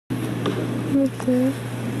Okay.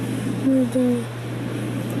 Okay.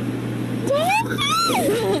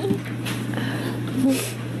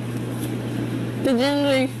 The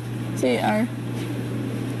genre CR.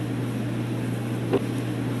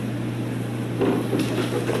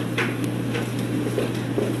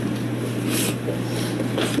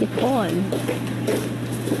 Sipon.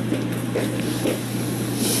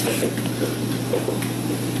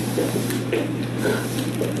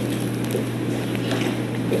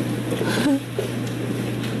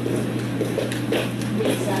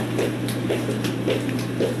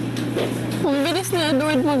 Ang bilis na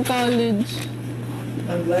Edward mag-college.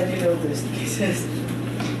 I'm glad you noticed, Kisses.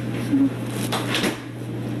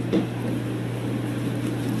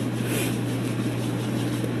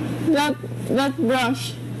 That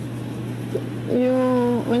brush,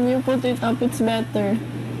 when you put it up, it's better.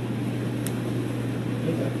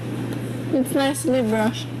 It's nicely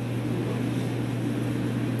brushed.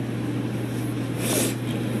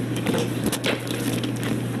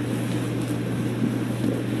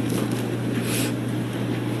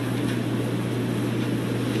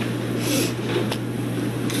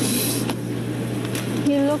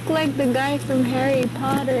 You look like the guy from Harry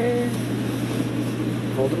Potter.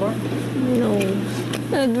 Voldemort? No.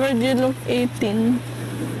 Edward, you look 18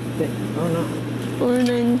 Oh no. or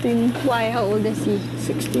 19. Why? How old is he?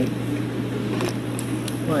 16.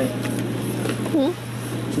 Why? Hmm?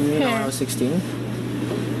 Do you mean when I Hair. was 16?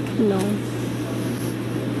 No.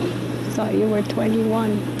 Thought you were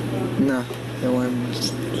 21. No, the one.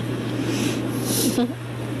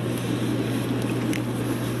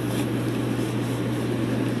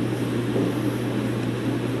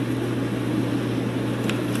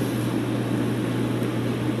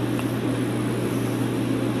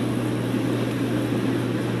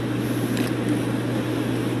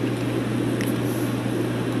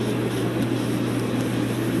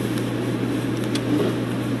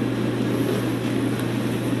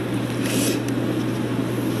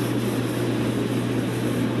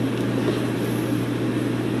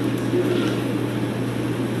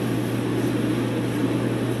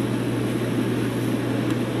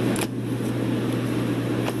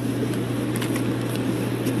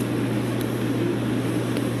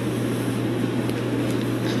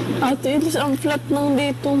 Ate, Elise, ang flat ng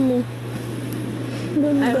dito mo.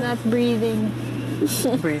 I'm not breathing.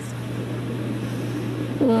 Breathe.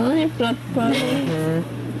 Ay, flat pa rin.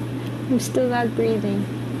 I'm still not breathing.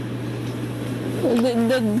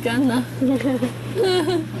 Dead ka na.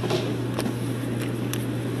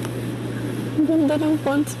 Ang ganda ng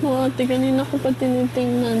pants mo, ate. Kanina ko pa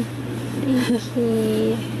tinitingnan.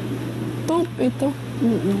 Taupe ito.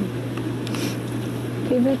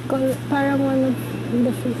 Favorite color, parang one of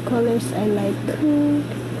the colors I like.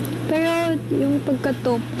 Pero yung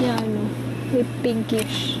pagka-taupe niya, may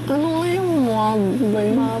pinkish. Ano nga yung mauve ba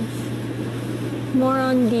yun? Mauve. More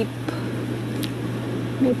on deep.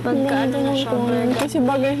 May pagka-ano na siya, burgundy. Kasi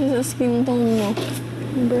bagay siya sa skin tone mo.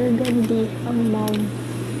 Burgundy ang mauve.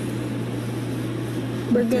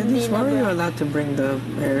 Burgundy Why na were you brown. allowed to bring the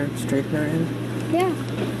hair straightener in? Yeah.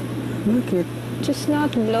 Look it. Just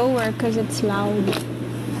not blower because it's loud.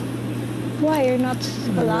 Why? You're not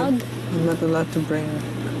allowed? I'm not allowed to bring.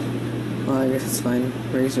 Well, I guess it's fine.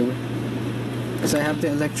 Razor. Because I have the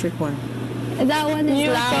electric one. That one is You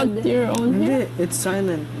loud. cut your own hair? Hindi, it's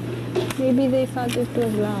silent. Maybe they thought it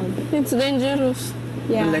was loud. It's dangerous.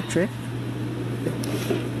 Yeah. Electric?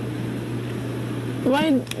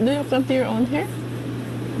 Why do you cut your own hair?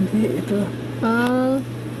 Hindi, ito. I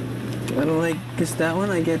don't like, because that one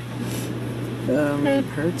I get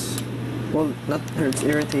hurts. Well, not hurts,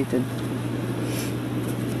 irritated.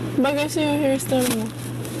 Bagay sa'yo hairstyle mo.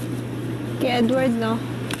 Kay Edward, no?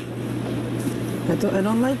 I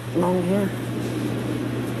don't like long hair.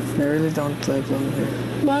 I really don't like long hair.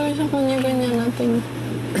 Bagay sa kanya ganyan natin.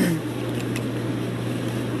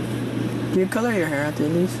 Do you color your hair at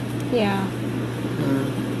least? Yeah.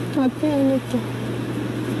 Ate, ano to?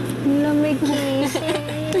 Lamig na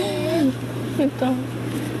Ito.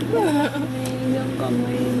 Lamig ang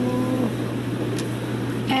kamay mo.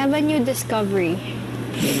 I have a new discovery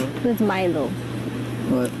with Milo.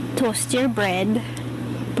 What? Toast your bread,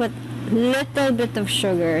 put little bit of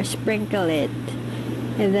sugar, sprinkle it,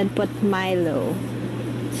 and then put Milo.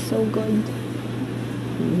 So good.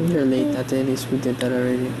 You're late at least. We did that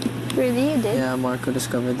already. Really, you did? Yeah, Marco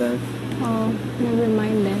discovered that. Oh, never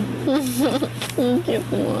mind then. Ang cute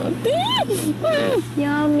mo, ate.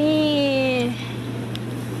 Yummy!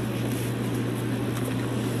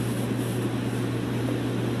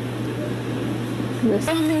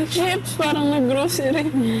 Ang chips, parang nag-grocery.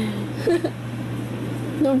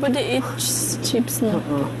 Nobody eats chips na.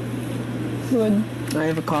 Good. I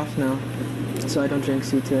have a cough now, so I don't drink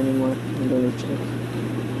C2 anymore. I'm really check.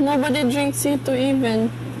 Nobody drinks C2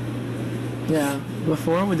 even. Yeah,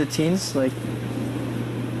 before with the teens, like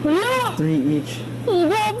Wala! 3 each.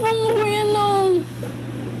 Ang gapang mo yan oh.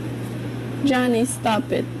 Johnny,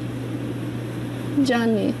 stop it.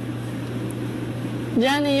 Johnny.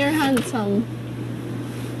 Johnny, you're handsome.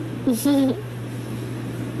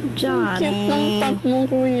 Johnny. Cute ng top mo,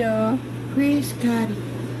 kuya. Where's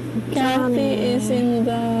Kari? Kathy is in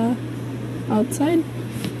the outside.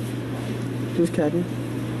 Who's Caddy?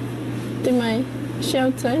 Timay, is she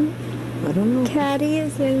outside? I don't know. Caddy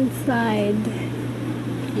is inside.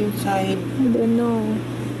 Inside I don't know.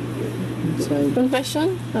 Inside.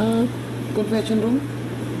 Confession? confession room?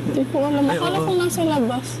 Hindi ko alam. Ay, Akala oo. ko nasa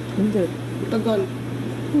labas. Hindi. Tagal.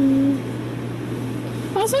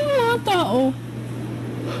 Asan yung mga tao?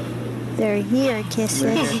 They're here, We're kisses.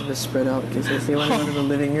 here to spread out because if you want to go to the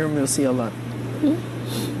living room, you'll see a lot.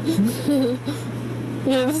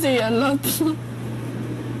 You'll see a lot.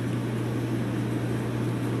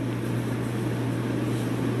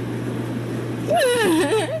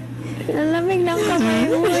 Ang lamig ng kamay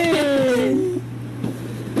mo eh.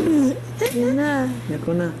 Yun na.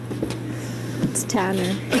 Yako na. It's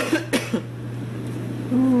Tanner.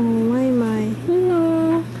 Oh, my.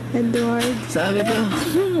 Hello. Edward. Sabi ko.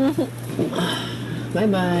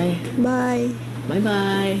 Bye-bye. Bye.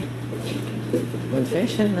 Bye-bye.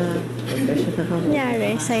 Confession na. Confession na ako.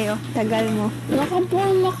 Nangyari sa'yo. Tagal mo.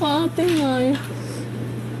 Nakaporma ka, Timay.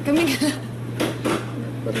 Kami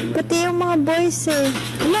Pati yung mga boys eh.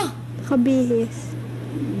 Ala! Nakabihis.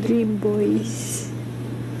 Dream boys.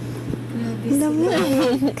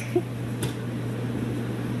 Lamig.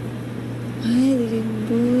 Ay, dream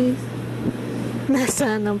boys.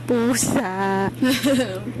 Nasaan ang pusa?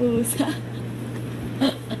 Pusa.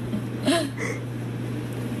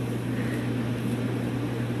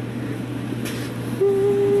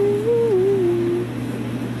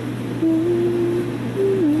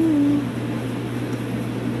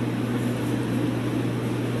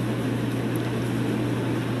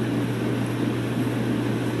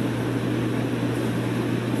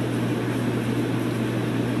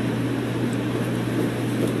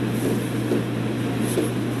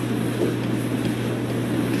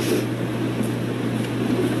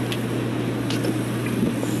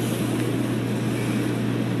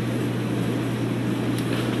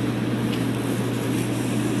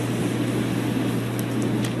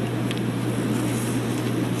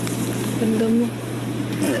 Ganda mo.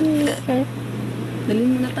 Dali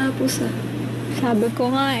mo natapos ah. Sabi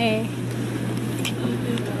ko nga eh.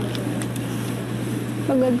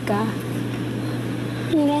 Pagod ka?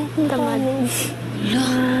 Wala akong Tamad. tawag.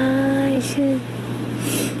 Ay, shit.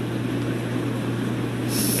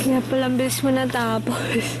 Kaya pala bilis mo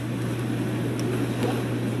natapos.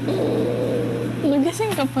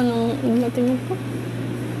 Nagising ka pa nung natingin ko.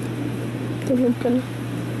 Tulog ka na.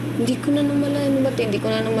 Hindi ko na namalayan ba't hindi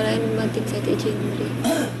ko na namalayan ba't sa January.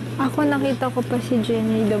 Ako nakita ko pa si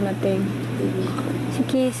Jenny dumating. Si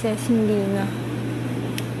Kisses, hindi na.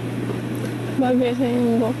 Bagay sa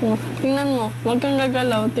yung buhok mo. Tingnan mo. Huwag kang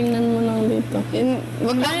gagalaw. Tingnan mo lang dito.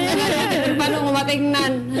 Wag na akong paano ko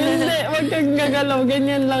matingnan. Hindi. Huwag kang gagalaw.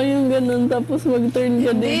 Ganyan lang yung ganun. Tapos mag-turn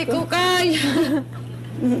ka Hindi dito. ko kaya.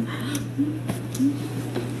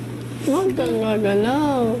 Huwag kang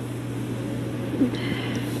gagalaw.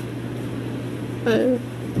 Ay.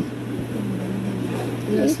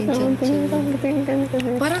 Lasing siya.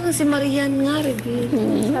 Parang si Marian nga rin.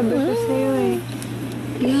 Sabi ko sa'yo eh.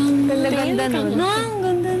 Yung Ganda-ganda nun. no, ang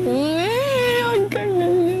ganda nun. Huwag kang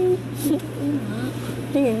ganyan.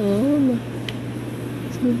 Tingnan mo.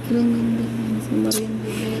 Sobrang ganda nun. Si Marian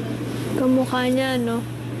Rivera. Kamukha niya, no?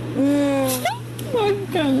 Huwag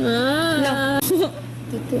ka nga.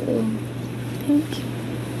 Totoo. Thank you.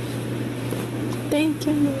 Thank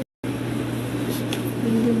you.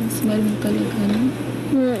 Ganda ng smile mo talaga, no?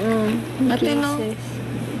 Ate, no? Kisses.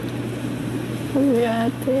 Sabi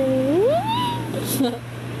ate.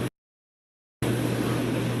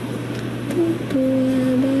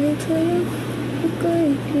 Balik sa'yo.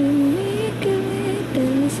 Ako'y kinikilig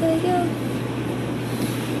sa'yo.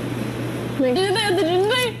 Ayun na, ayun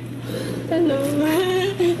na. Hello.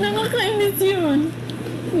 Nakakainis yun.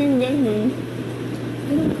 Yung ganun.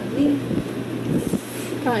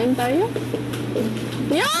 Kain tayo?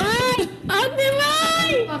 Yan! Ate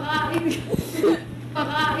May! Pakain.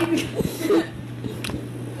 Pakain.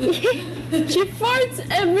 She farts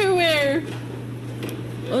everywhere.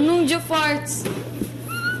 Anong Jafarts?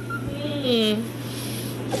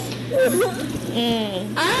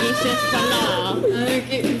 Kisses pala.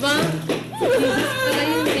 Okay, ba? Jesus pala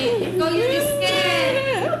yun eh. Ikaw yung isa.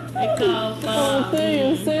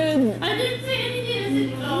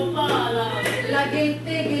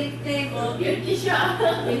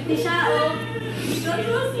 I'm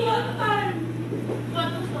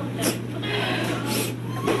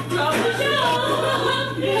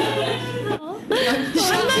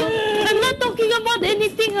not talking about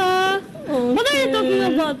anything, What are you talking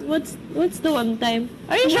about? What's the one time?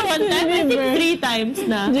 Are you sure one time? I think 3 times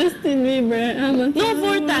na. Justin Bieber. No,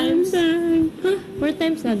 4 times. 4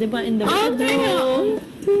 times na, di ba? In the bedroom.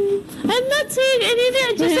 I'm not saying anything.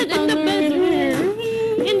 I just said in the bedroom.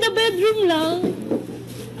 In the bedroom lang.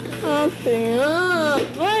 Ate nga.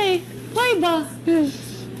 Why? Why ba?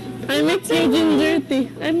 I make Eugene dirty.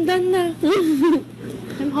 I'm done na.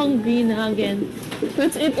 I'm hungry na again.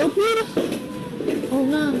 Let's eat oatmeal. Oh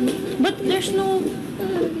nga. But there's no...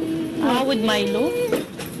 with Milo?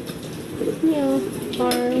 Yeah.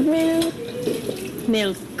 Or milk.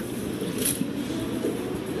 Milk.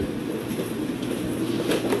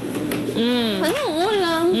 Anong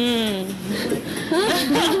ulam?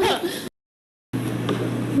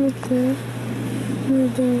 Okay.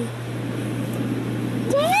 Okay.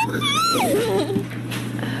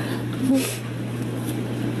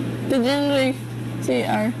 Did you like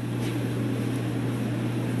CR?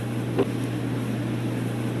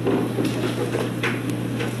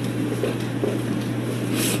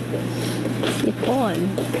 Sipon.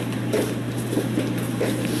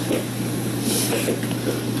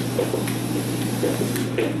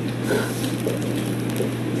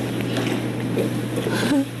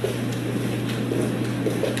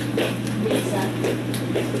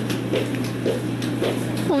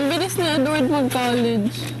 Ang bilis ni Edward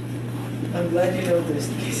mag-college. I'm glad you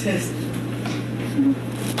noticed, Kisses.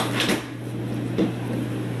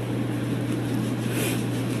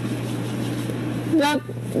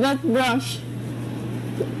 That brush,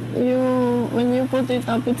 when you put it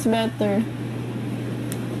up, it's better.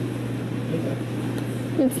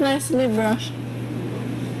 It's nicely brushed.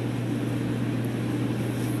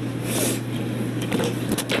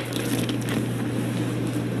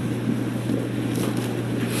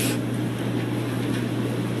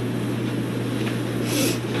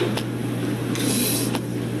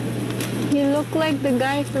 You look like the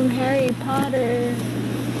guy from Harry Potter.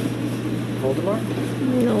 Voldemort?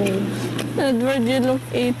 No. Edward, you look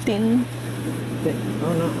 18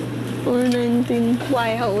 Oh no. or 19.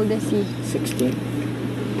 Why? How old is he? 16.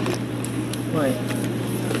 Why?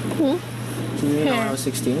 Hmm? Do you mean when Hair. I was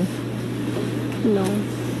 16? No.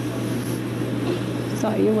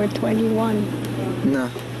 Thought you were 21. No.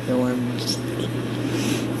 The one.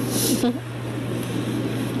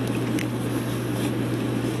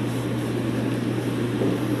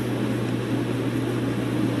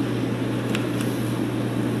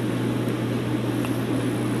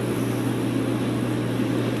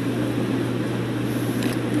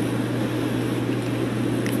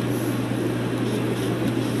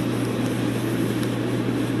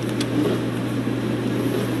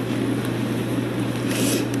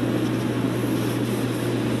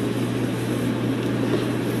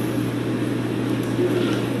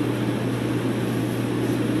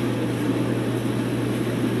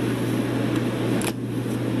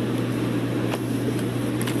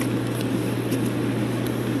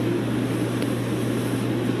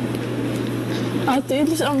 Ate,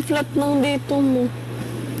 Ilis, ang flat ng dito mo.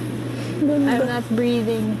 I'm not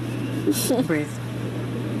breathing. Breathe.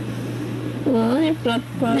 Ay, flat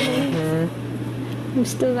pa. I'm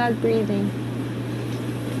still not breathing.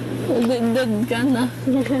 Dad ka na.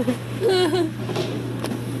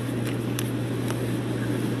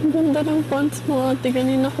 Ang ganda ng pants mo, ate.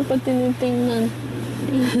 Kanina ko pa tinitingnan.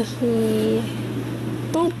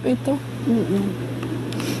 Top ito.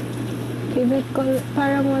 Favorite color,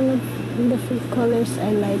 parang one of the colors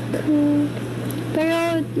I like.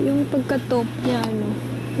 Pero yung pagka-top niya,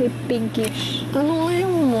 may pinkish. Ano nga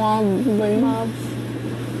yung mauve ba yun? Mauve.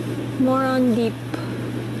 More on deep.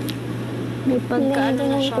 May pagka-ano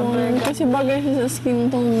na siya, burgundy. Kasi bagay siya sa skin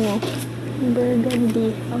tone mo.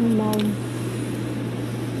 Burgundy ang mauve.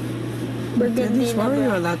 Burgundy Candice, na why are you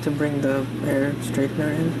brown. allowed to bring the hair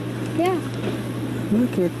straightener in? Yeah,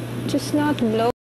 Look it. just not blow.